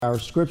Our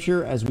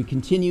scripture as we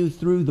continue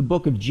through the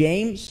book of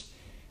James,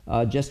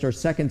 just our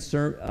second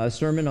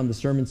sermon on the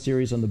sermon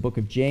series on the book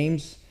of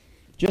James.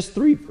 Just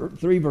three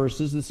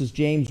verses. This is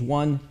James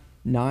 1,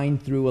 9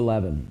 through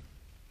 11.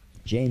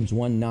 James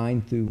 1,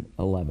 9 through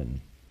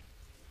 11.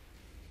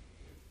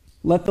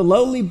 Let the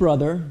lowly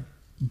brother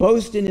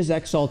boast in his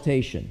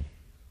exaltation,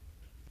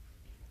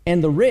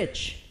 and the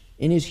rich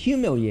in his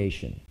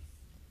humiliation,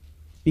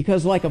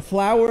 because like a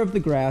flower of the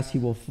grass he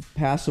will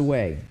pass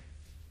away.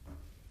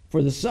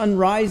 For the sun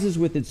rises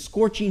with its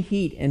scorching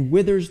heat and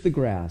withers the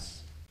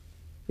grass.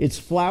 Its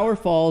flower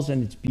falls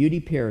and its beauty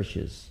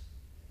perishes.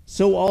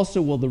 So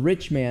also will the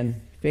rich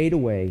man fade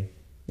away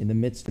in the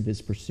midst of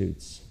his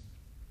pursuits.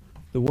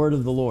 The word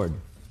of the Lord.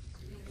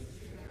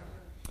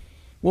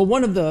 Well,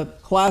 one of the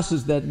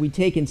classes that we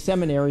take in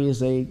seminary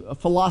is a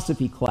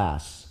philosophy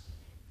class,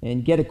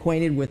 and get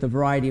acquainted with a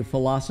variety of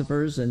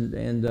philosophers.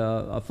 And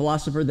a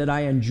philosopher that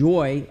I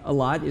enjoy a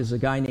lot is a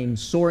guy named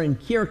Søren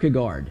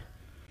Kierkegaard,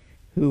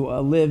 who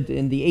lived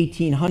in the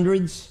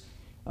 1800s,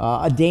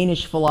 a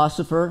Danish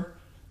philosopher.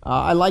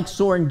 I like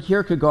Søren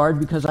Kierkegaard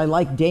because I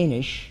like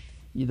Danish,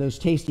 those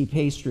tasty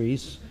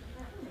pastries,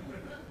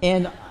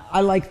 and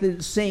I like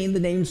saying the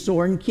name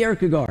Søren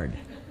Kierkegaard.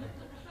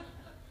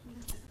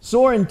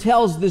 Søren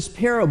tells this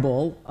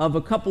parable of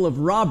a couple of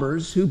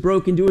robbers who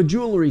broke into a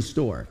jewelry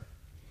store.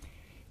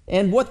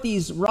 And what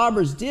these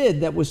robbers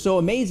did that was so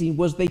amazing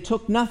was they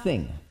took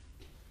nothing.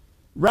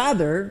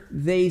 Rather,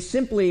 they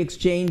simply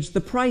exchanged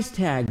the price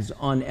tags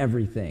on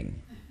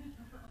everything.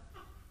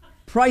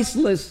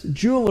 Priceless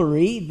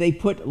jewelry, they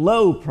put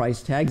low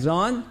price tags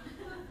on,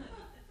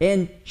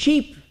 and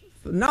cheap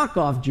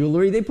knockoff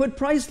jewelry, they put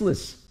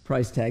priceless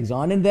price tags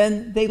on, and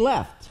then they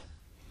left.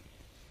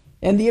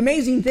 And the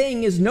amazing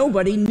thing is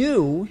nobody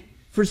knew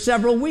for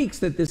several weeks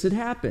that this had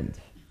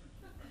happened.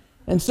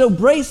 And so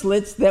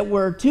bracelets that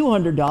were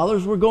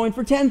 $200 were going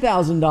for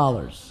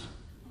 $10,000,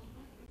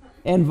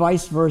 and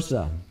vice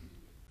versa.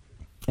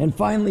 And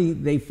finally,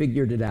 they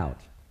figured it out.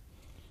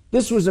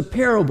 This was a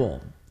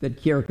parable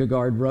that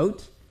Kierkegaard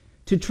wrote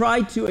to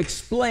try to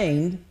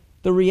explain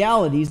the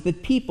realities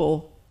that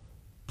people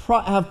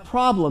have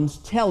problems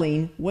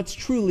telling what's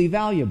truly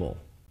valuable.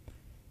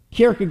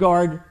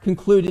 Kierkegaard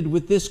concluded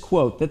with this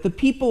quote, that the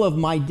people of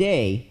my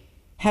day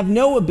have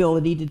no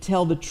ability to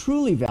tell the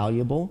truly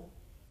valuable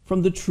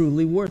from the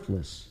truly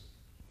worthless.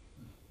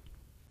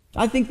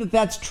 I think that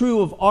that's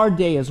true of our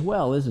day as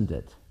well, isn't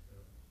it?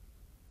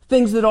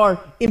 Things that are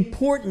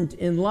important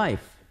in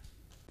life,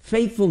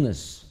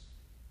 faithfulness,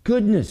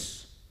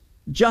 goodness,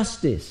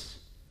 justice,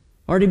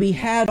 are to be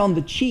had on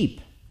the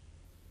cheap.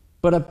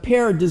 But a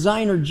pair of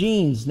designer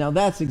jeans, now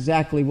that's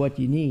exactly what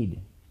you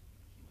need.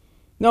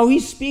 No,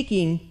 he's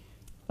speaking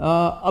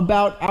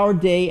about our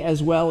day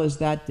as well as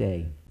that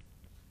day.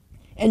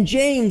 And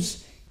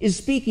James is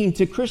speaking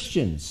to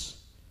Christians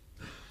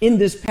in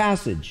this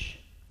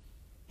passage.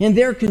 And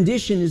their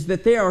condition is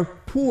that they are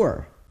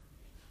poor,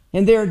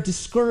 and they're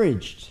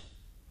discouraged,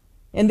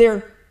 and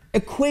they're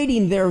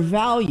equating their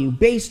value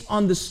based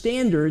on the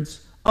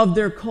standards of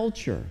their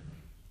culture.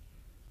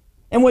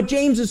 And what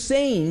James is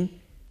saying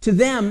to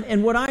them,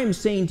 and what I'm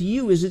saying to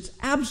you, is it's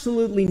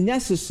absolutely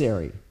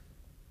necessary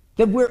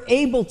that we're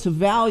able to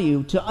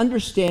value, to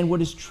understand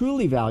what is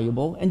truly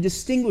valuable and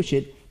distinguish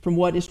it from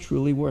what is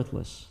truly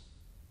worthless.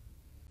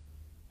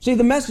 See,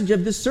 the message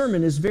of this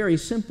sermon is very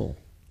simple.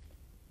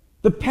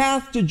 The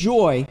path to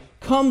joy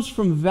comes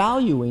from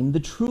valuing the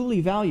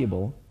truly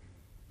valuable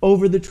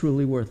over the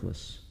truly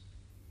worthless.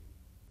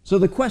 So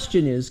the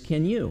question is,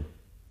 can you?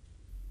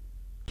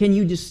 Can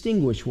you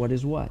distinguish what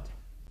is what?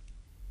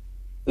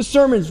 The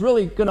sermon is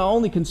really going to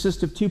only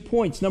consist of 2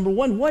 points. Number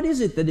one, what is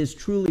it that is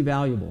truly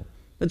valuable,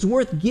 that's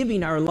worth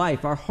giving our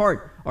life, our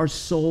heart, our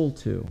soul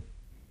to?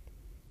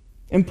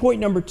 And point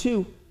number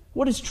two,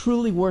 what is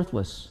truly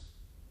worthless?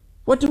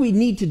 What do we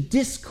need to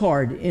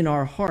discard in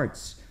our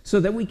hearts so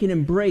that we can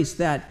embrace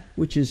that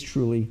which is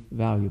truly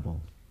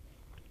valuable?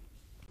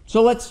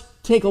 So let's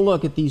take a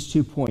look at these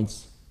 2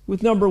 points.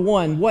 With number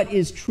one, what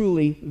is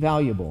truly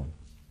valuable?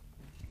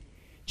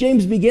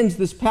 James begins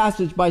this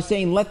passage by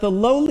saying, let the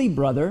lowly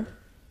brother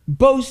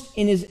boast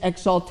in his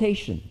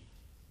exaltation.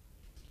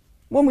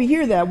 When we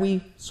hear that,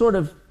 we sort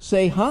of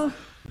say,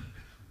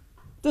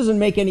 doesn't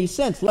make any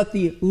sense. Let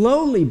the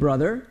lowly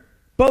brother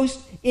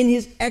boast in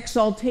his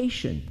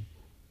exaltation.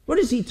 What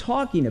is he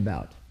talking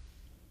about?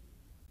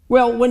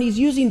 Well, when he's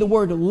using the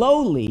word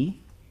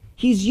lowly,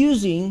 he's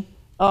using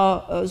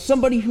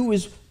somebody who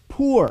is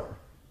poor,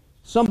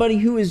 somebody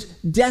who is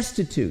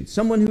destitute,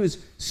 someone who is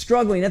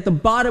struggling at the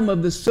bottom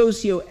of the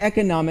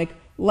socioeconomic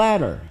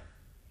ladder.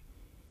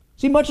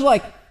 See, much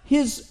like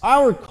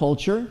our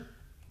culture,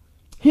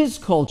 his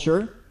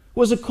culture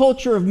was a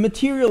culture of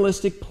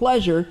materialistic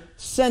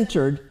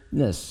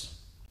pleasure-centeredness.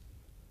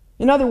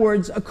 In other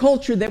words, a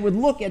culture that would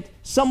look at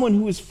someone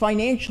who is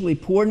financially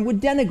poor and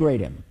would denigrate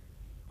him,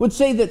 would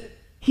say that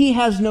he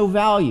has no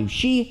value,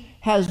 she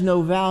has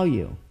no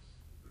value.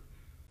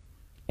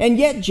 And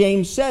yet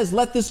James says,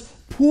 let this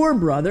poor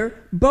brother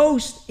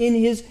boast in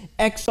his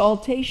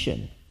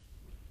exaltation.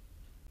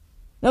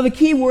 Now, the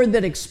key word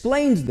that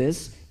explains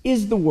this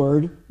is the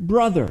word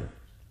brother.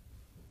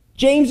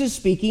 James is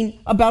speaking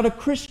about a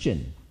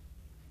Christian.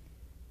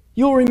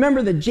 You'll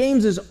remember that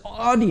James's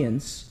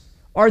audience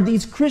are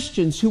these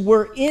Christians who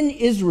were in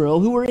Israel,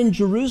 who were in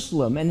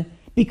Jerusalem, and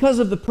because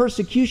of the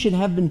persecution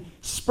have been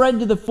spread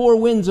to the four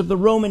winds of the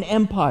Roman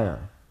Empire.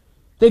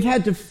 They've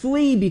had to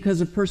flee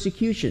because of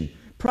persecution,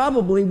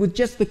 probably with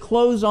just the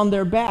clothes on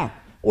their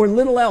back or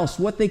little else,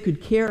 what they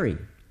could carry.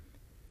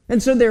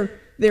 And so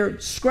they're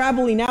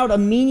scrabbling out a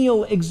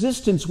menial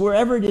existence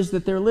wherever it is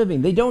that they're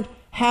living. They don't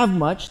have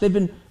much. They've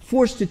been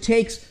forced to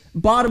take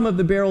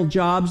bottom-of-the-barrel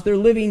jobs. They're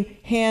living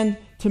hand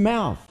to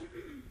mouth.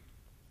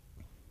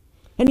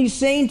 And he's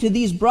saying to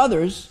these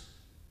brothers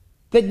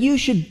that you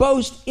should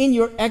boast in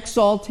your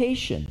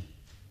exaltation.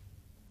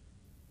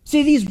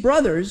 See, these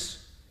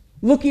brothers,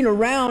 looking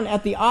around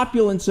at the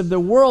opulence of the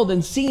world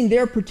and seeing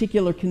their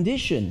particular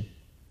condition,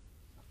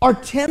 are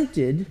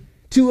tempted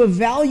to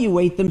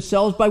evaluate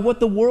themselves by what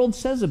the world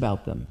says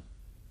about them.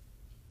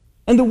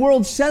 And the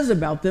world says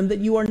about them that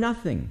you are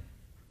nothing.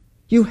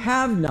 You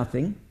have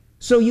nothing,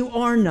 so you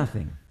are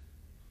nothing.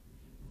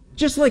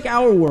 Just like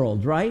our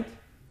world, right?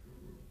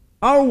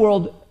 Our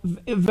world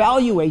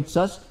evaluates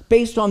us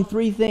based on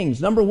three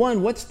things. Number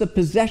one, what's the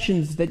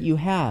possessions that you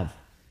have?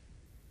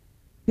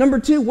 Number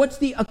two, what's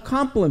the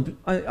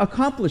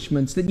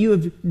accomplishments that you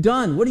have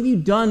done? What have you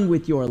done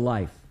with your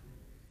life?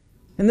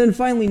 And then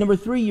finally, number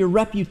three, your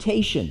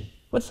reputation.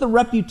 What's the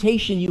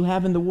reputation you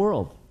have in the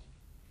world?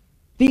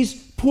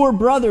 These poor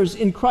brothers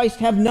in Christ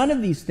have none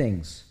of these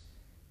things.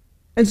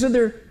 And so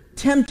their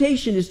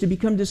temptation is to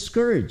become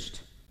discouraged,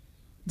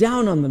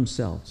 down on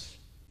themselves,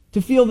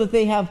 to feel that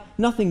they have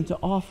nothing to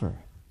offer.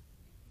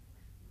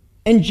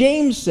 And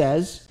James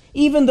says,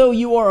 even though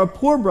you are a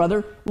poor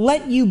brother,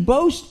 let you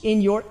boast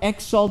in your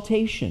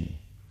exaltation.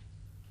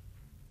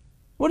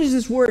 What is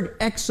this word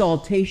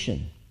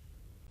exaltation?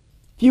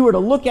 If you were to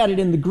look at it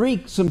in the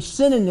Greek, some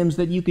synonyms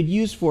that you could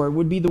use for it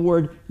would be the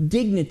word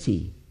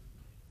dignity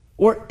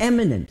or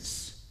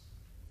eminence.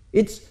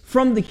 It's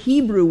from the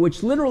Hebrew,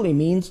 which literally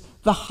means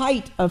the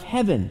height of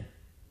heaven.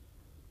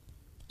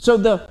 So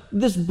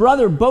this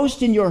brother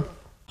boasts in your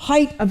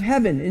height of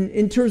heaven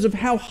in terms of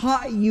how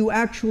high you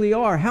actually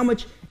are, how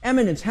much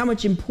eminence, how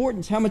much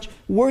importance, how much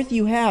worth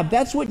you have.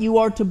 That's what you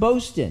are to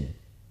boast in.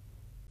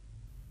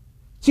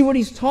 See, what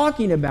he's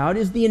talking about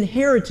is the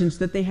inheritance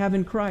that they have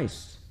in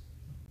Christ.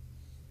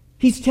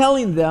 He's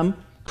telling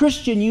them,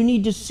 Christian, you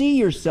need to see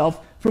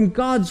yourself from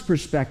God's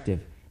perspective,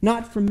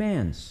 not from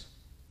man's.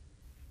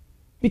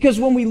 Because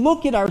when we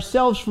look at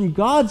ourselves from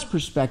God's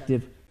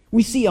perspective,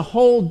 we see a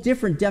whole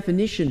different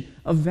definition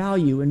of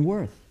value and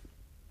worth.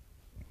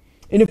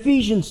 In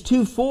Ephesians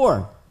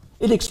 2:4,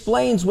 it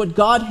explains what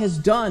God has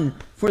done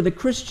for the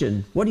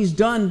Christian, what he's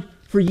done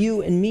for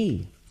you and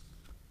me.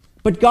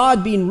 But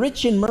God, being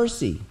rich in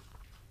mercy,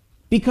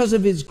 because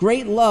of his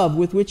great love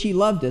with which he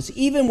loved us,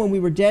 even when we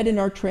were dead in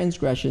our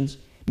transgressions,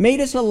 made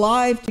us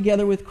alive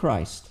together with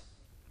Christ,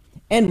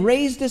 and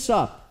raised us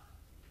up,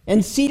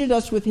 and seated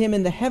us with him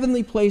in the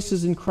heavenly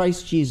places in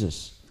Christ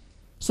Jesus,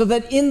 so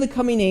that in the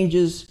coming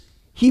ages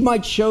he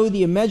might show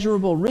the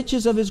immeasurable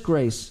riches of his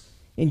grace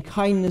in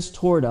kindness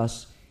toward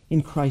us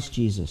in Christ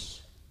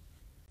Jesus.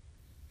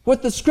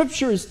 What the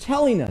Scripture is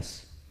telling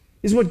us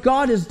is what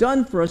God has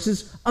done for us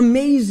is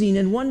amazing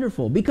and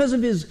wonderful. Because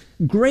of his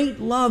great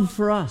love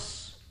for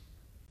us,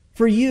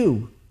 for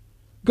you,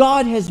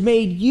 God has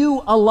made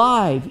you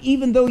alive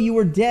even though you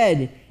were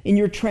dead in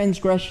your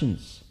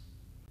transgressions.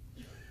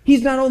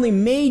 He's not only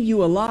made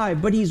you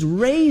alive, but he's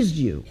raised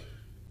you,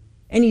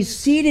 and he's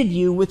seated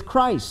you with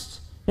Christ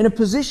in a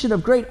position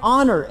of great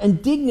honor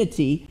and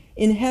dignity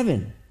in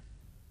heaven.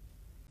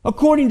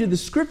 According to the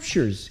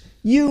Scriptures,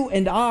 you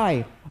and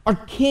I are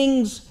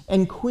kings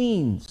and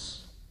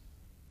queens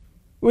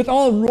with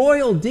all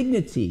royal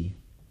dignity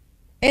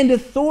and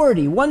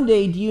authority. One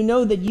day, do you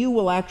know that you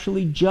will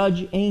actually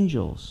judge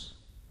angels?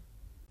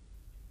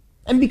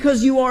 And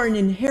because you are an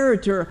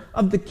inheritor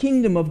of the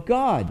kingdom of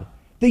God,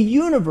 the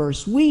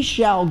universe, we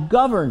shall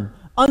govern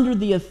under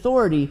the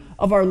authority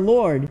of our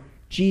Lord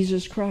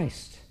Jesus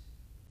Christ.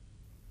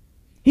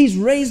 He's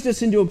raised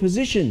us into a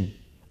position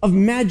of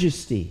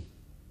majesty.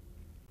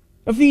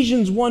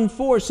 Ephesians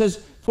 1:4 says,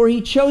 "For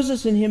he chose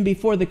us in him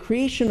before the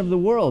creation of the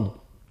world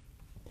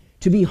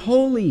to be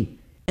holy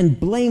and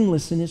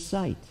blameless in his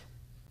sight."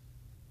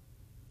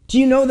 Do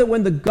you know that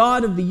when the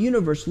God of the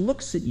universe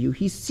looks at you,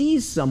 he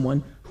sees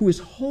someone who is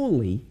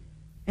holy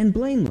and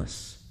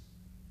blameless?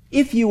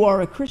 If you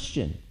are a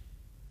Christian,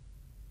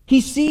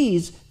 he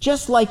sees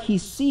just like he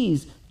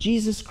sees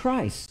Jesus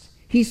Christ.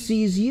 He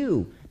sees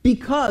you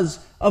because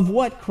of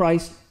what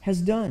Christ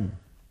has done.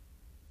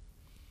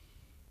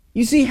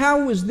 You see,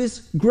 how was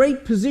this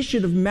great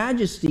position of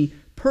majesty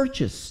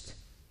purchased?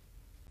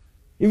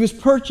 It was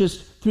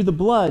purchased through the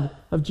blood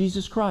of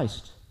Jesus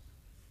Christ.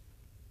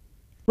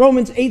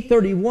 Romans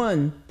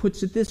 8:31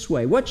 puts it this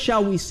way: what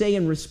shall we say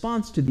in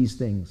response to these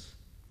things?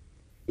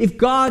 If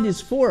God is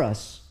for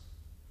us,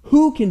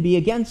 who can be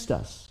against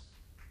us?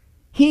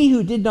 He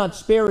who did not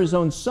spare his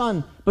own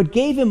son, but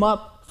gave him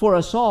up for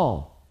us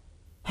all,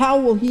 how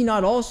will he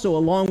not also,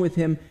 along with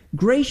him,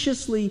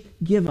 graciously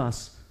give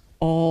us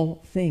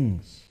all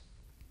things?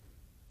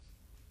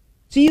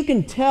 See, you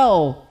can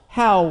tell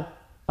how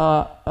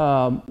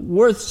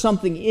worth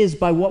something is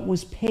by what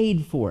was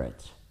paid for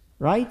it,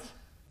 right?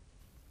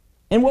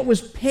 And what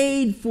was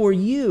paid for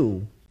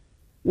you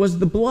was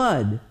the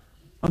blood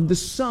of the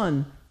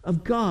Son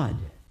of God.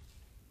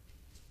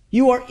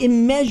 You are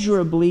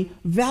immeasurably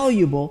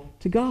valuable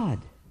to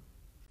God.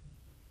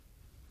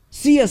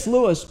 C.S.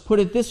 Lewis put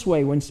it this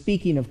way when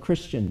speaking of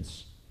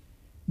Christians: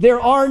 there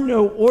are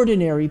no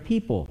ordinary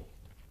people.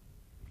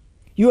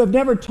 You have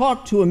never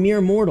talked to a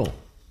mere mortal.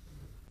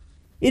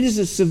 It is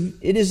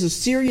a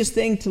serious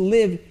thing to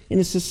live in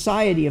a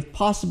society of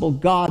possible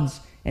gods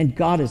and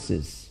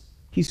goddesses.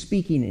 He's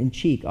speaking in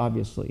cheek,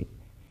 obviously.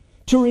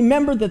 To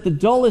remember that the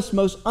dullest,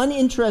 most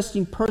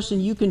uninteresting person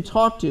you can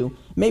talk to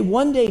may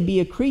one day be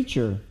a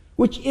creature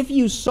which, if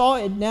you saw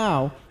it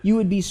now, you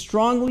would be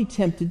strongly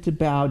tempted to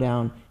bow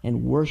down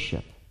and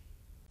worship.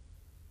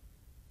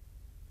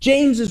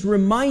 James is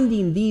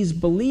reminding these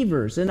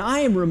believers, and I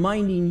am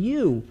reminding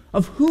you,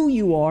 of who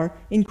you are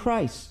in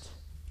Christ.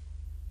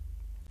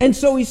 And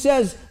so he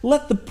says,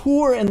 let the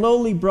poor and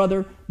lowly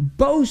brother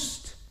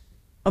boast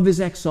of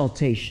his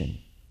exaltation.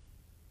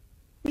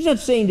 He's not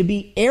saying to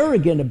be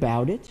arrogant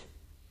about it,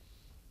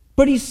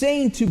 but he's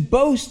saying to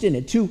boast in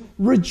it, to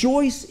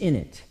rejoice in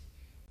it,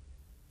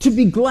 to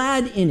be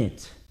glad in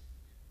it,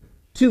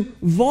 to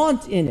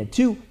vaunt in it,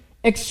 to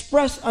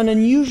express an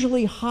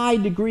unusually high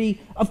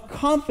degree of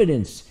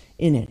confidence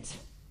in it.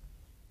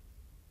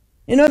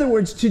 In other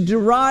words, to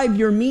derive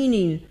your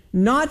meaning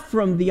not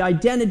from the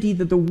identity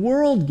that the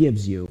world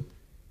gives you,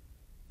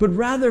 but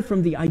rather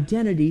from the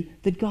identity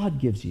that God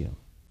gives you.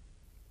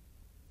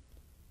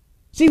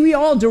 See, we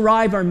all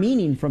derive our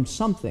meaning from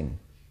something.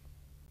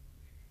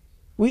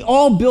 We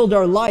all build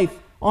our life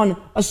on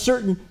a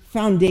certain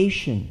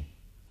foundation.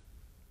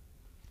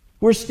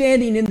 We're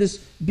standing in this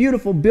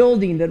beautiful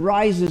building that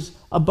rises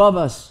above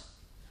us.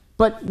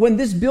 But when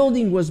this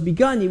building was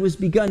begun, it was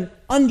begun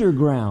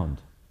underground.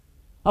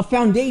 A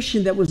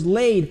foundation that was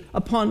laid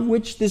upon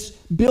which this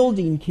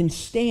building can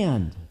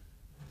stand.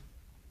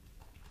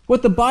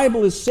 What the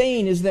Bible is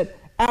saying is that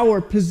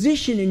our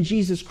position in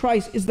Jesus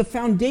Christ is the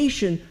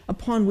foundation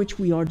upon which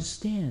we are to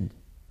stand.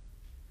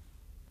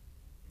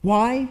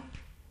 Why?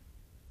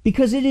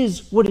 Because it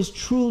is what is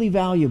truly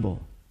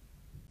valuable.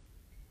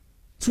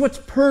 It's what's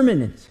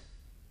permanent.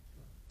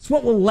 It's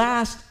what will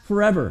last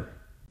forever.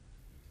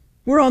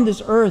 We're on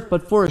this earth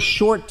but for a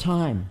short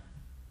time.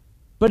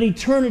 But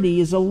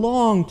eternity is a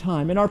long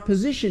time, and our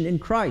position in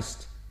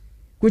Christ,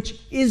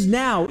 which is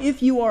now,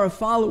 if you are a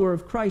follower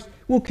of Christ,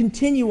 will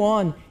continue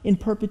on in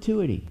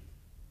perpetuity.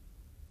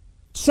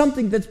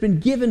 Something that's been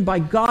given by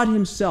God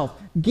Himself,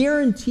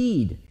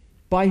 guaranteed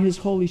by His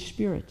Holy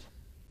Spirit.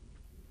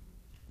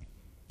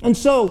 And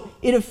so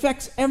it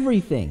affects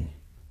everything.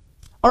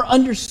 Our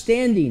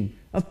understanding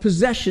of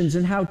possessions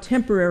and how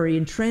temporary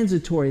and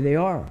transitory they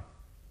are.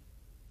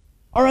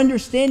 Our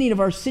understanding of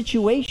our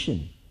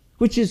situation,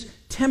 which is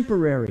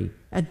temporary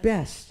at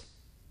best.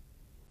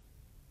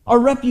 Our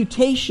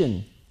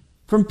reputation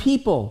from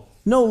people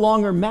no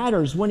longer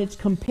matters when it's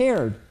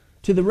compared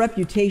to the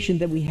reputation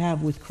that we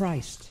have with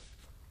Christ.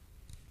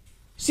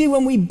 See,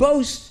 when we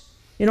boast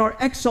in our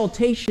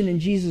exaltation in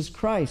Jesus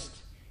Christ,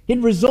 it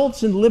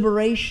results in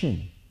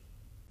liberation,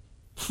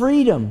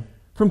 freedom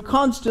from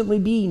constantly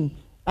being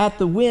at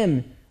the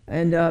whim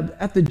and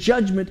at the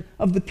judgment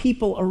of the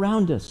people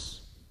around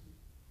us.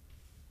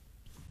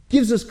 It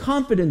gives us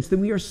confidence that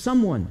we are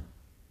someone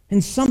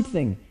and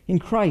something in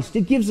Christ.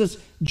 It gives us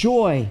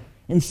joy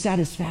and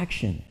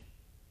satisfaction.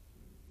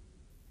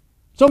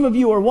 Some of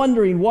you are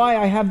wondering why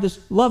I have this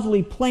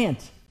lovely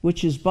plant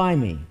which is by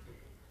me.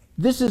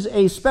 This is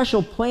a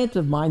special plant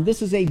of mine.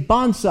 This is a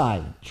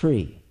bonsai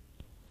tree.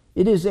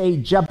 It is a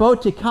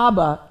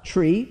jaboticaba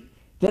tree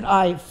that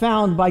I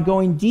found by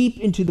going deep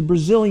into the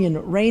Brazilian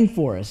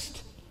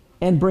rainforest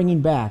and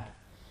bringing back.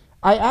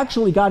 I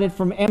actually got it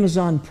from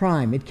Amazon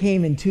Prime. It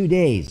came in 2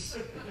 days.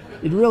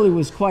 It really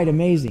was quite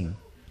amazing.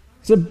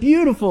 It's a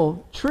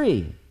beautiful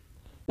tree.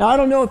 Now, I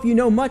don't know if you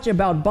know much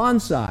about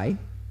bonsai,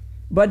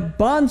 but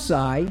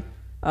bonsai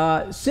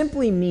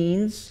simply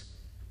means,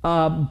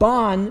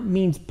 bon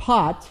means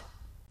pot,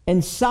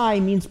 and sai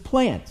means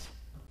plant.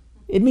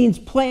 It means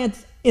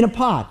plant in a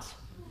pot.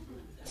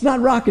 It's not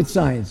rocket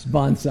science,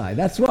 bonsai.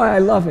 That's why I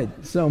love it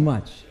so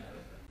much.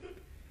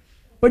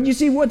 But you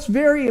see, what's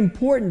very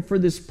important for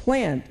this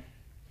plant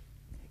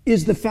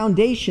is the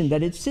foundation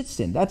that it sits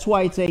in. That's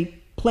why it's a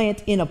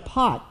plant in a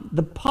pot.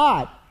 The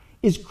pot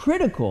is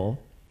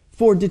critical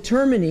for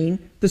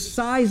determining the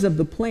size of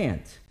the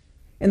plant.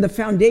 And the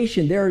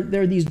foundation, there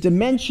are these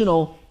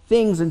dimensional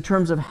things in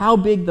terms of how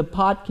big the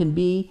pot can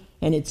be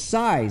and its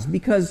size,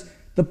 because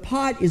the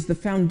pot is the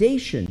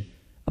foundation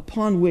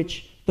upon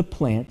which the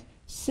plant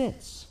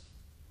sits.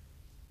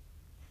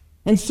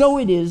 And so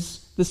it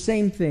is the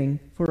same thing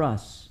for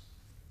us.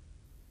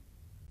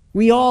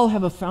 We all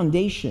have a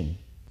foundation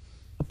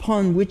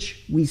upon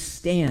which we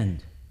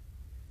stand.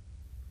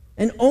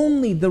 And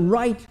only the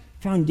right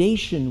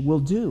foundation will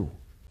do.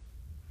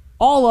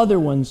 All other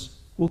ones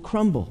will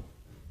crumble.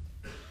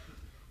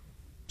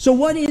 So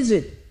what is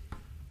it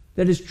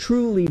that is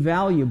truly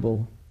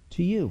valuable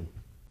to you?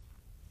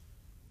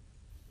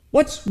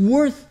 What's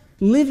worth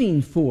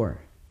living for?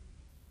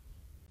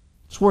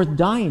 It's worth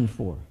dying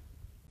for.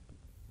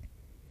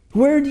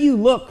 Where do you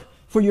look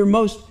for your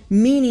most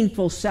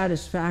meaningful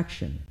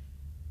satisfaction?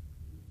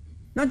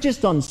 Not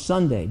just on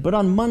Sunday, but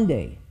on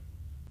Monday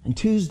and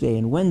Tuesday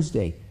and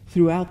Wednesday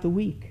throughout the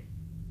week.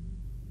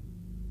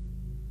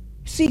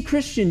 See,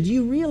 Christian, do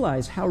you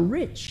realize how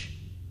rich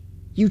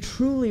you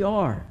truly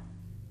are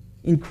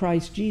in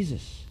Christ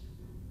Jesus?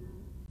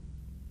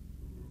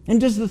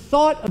 And does the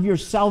thought of your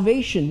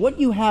salvation, what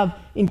you have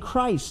in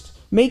Christ,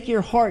 make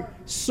your heart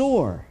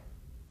soar?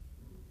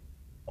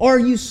 Or are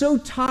you so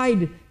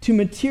tied to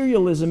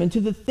materialism and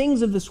to the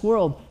things of this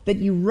world that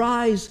you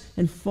rise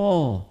and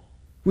fall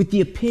with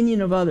the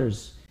opinion of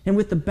others and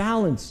with the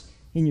balance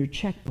in your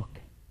checkbook?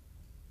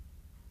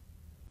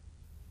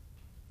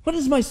 What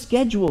does my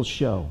schedule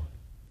show?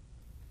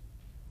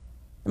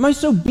 Am I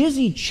so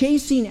busy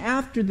chasing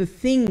after the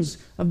things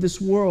of this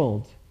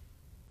world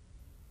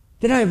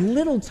that I have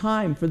little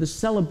time for the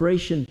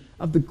celebration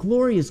of the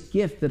glorious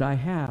gift that I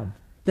have,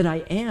 that I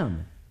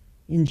am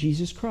in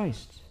Jesus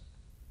Christ?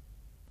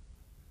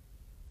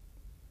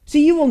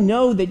 See, you will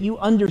know that you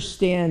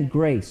understand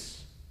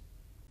grace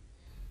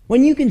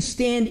when you can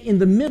stand in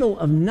the middle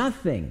of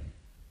nothing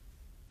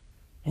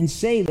and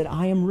say that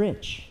I am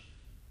rich.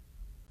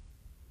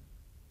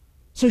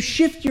 So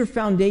shift your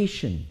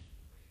foundation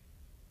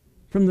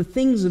from the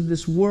things of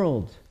this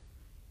world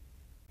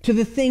to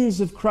the things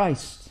of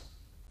Christ.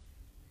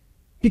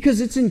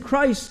 Because it's in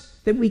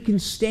Christ that we can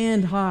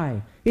stand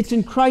high. It's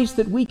in Christ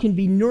that we can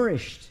be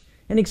nourished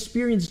and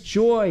experience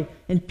joy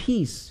and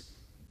peace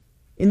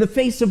in the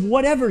face of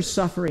whatever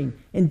suffering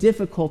and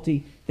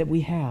difficulty that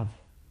we have.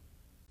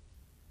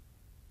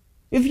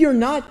 If you're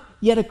not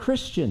yet a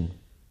Christian,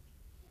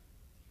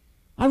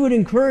 I would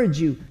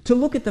encourage you to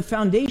look at the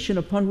foundation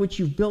upon which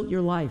you've built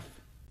your life.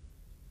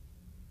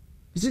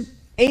 Is it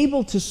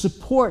able to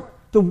support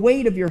the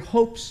weight of your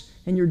hopes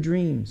and your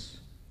dreams?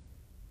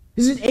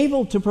 Is it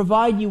able to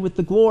provide you with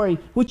the glory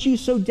which you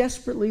so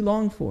desperately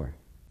long for?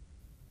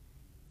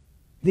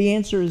 The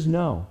answer is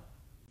no.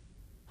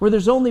 For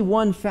there's only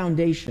one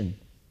foundation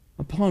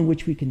upon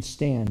which we can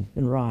stand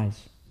and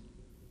rise.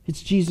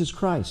 It's Jesus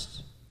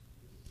Christ.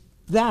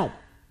 That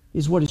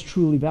is what is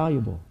truly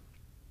valuable.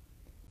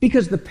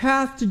 Because the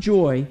path to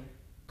joy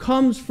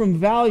comes from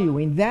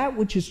valuing that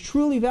which is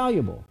truly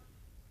valuable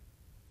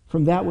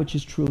from that which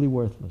is truly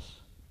worthless.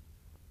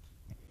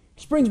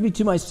 This brings me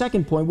to my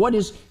second point. What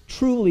is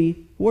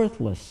truly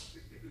worthless?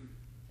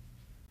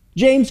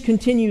 James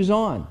continues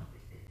on.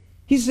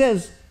 He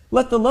says,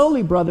 "Let the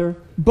lowly brother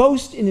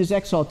boast in his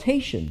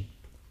exaltation,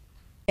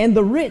 and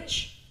the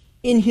rich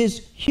in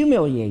his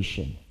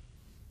humiliation."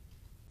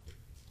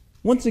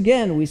 Once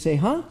again, we say,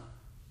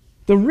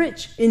 the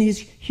rich in his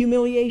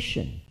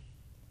humiliation.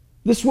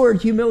 This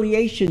word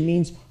humiliation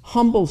means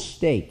humble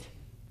state,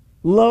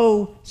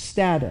 low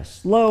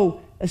status,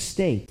 low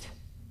estate.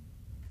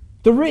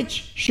 The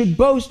rich should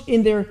boast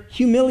in their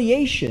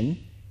humiliation,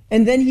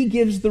 and then he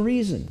gives the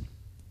reason.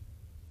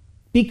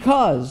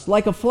 Because,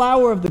 like a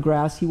flower of the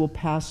grass, he will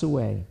pass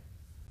away.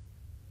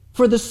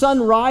 For the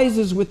sun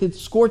rises with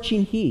its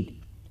scorching heat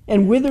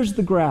and withers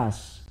the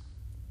grass.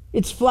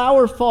 Its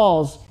flower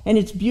falls and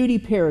its beauty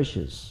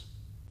perishes.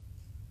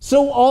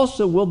 So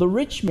also will the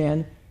rich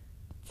man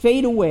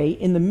fade away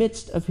in the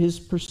midst of his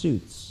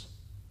pursuits.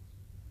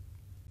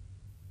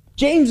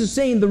 James is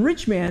saying the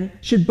rich man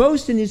should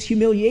boast in his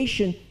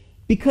humiliation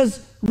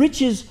because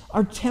riches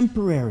are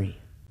temporary.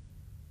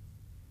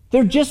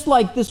 They're just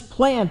like this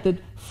plant that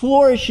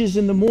flourishes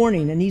in the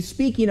morning, and he's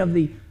speaking of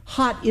the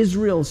hot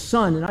Israel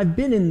sun, and I've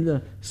been in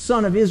the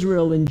sun of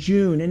Israel in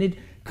June, and it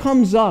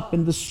comes up,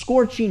 and the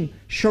scorching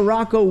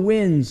Scirocco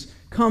winds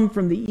come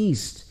from the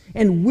east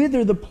and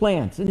wither the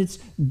plant, and it's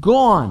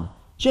gone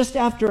just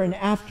after an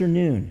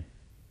afternoon.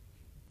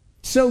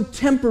 So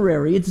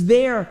temporary. It's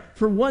there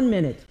for 1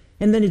 minute,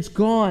 and then it's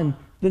gone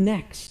the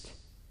next.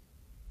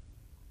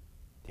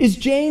 Is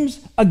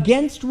James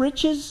against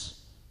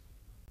riches?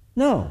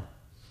 No.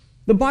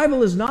 The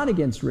Bible is not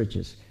against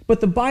riches,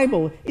 but the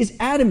Bible is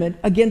adamant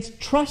against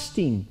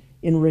trusting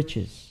in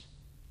riches.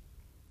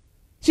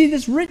 See,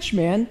 this rich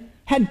man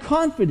had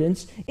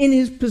confidence in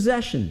his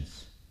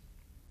possessions.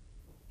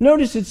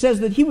 Notice it says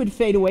that he would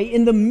fade away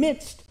in the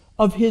midst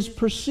of his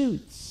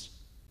pursuits.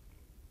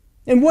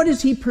 And what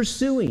is he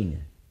pursuing?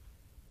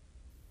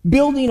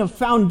 Building a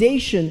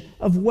foundation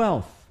of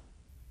wealth.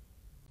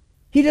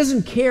 He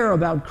doesn't care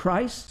about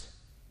Christ.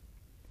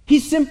 He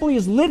simply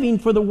is living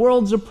for the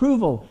world's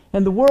approval.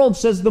 And the world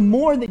says the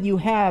more that you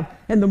have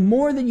and the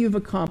more that you've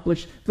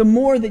accomplished, the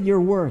more that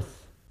you're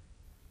worth.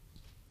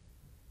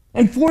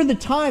 And for the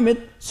time,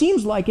 it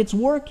seems like it's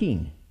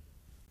working.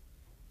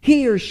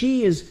 He or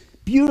she is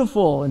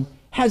beautiful and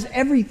has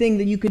everything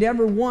that you could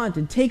ever want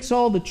and takes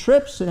all the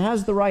trips and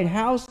has the right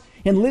house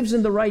and lives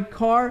in the right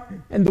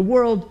car, and the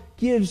world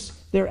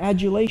gives their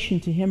adulation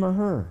to him or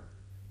her.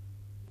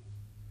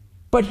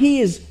 But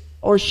he is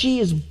or she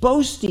is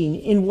boasting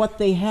in what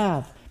they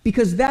have,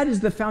 because that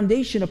is the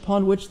foundation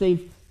upon which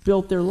they've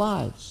built their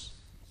lives.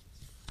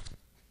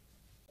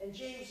 And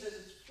James says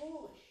it's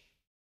foolish.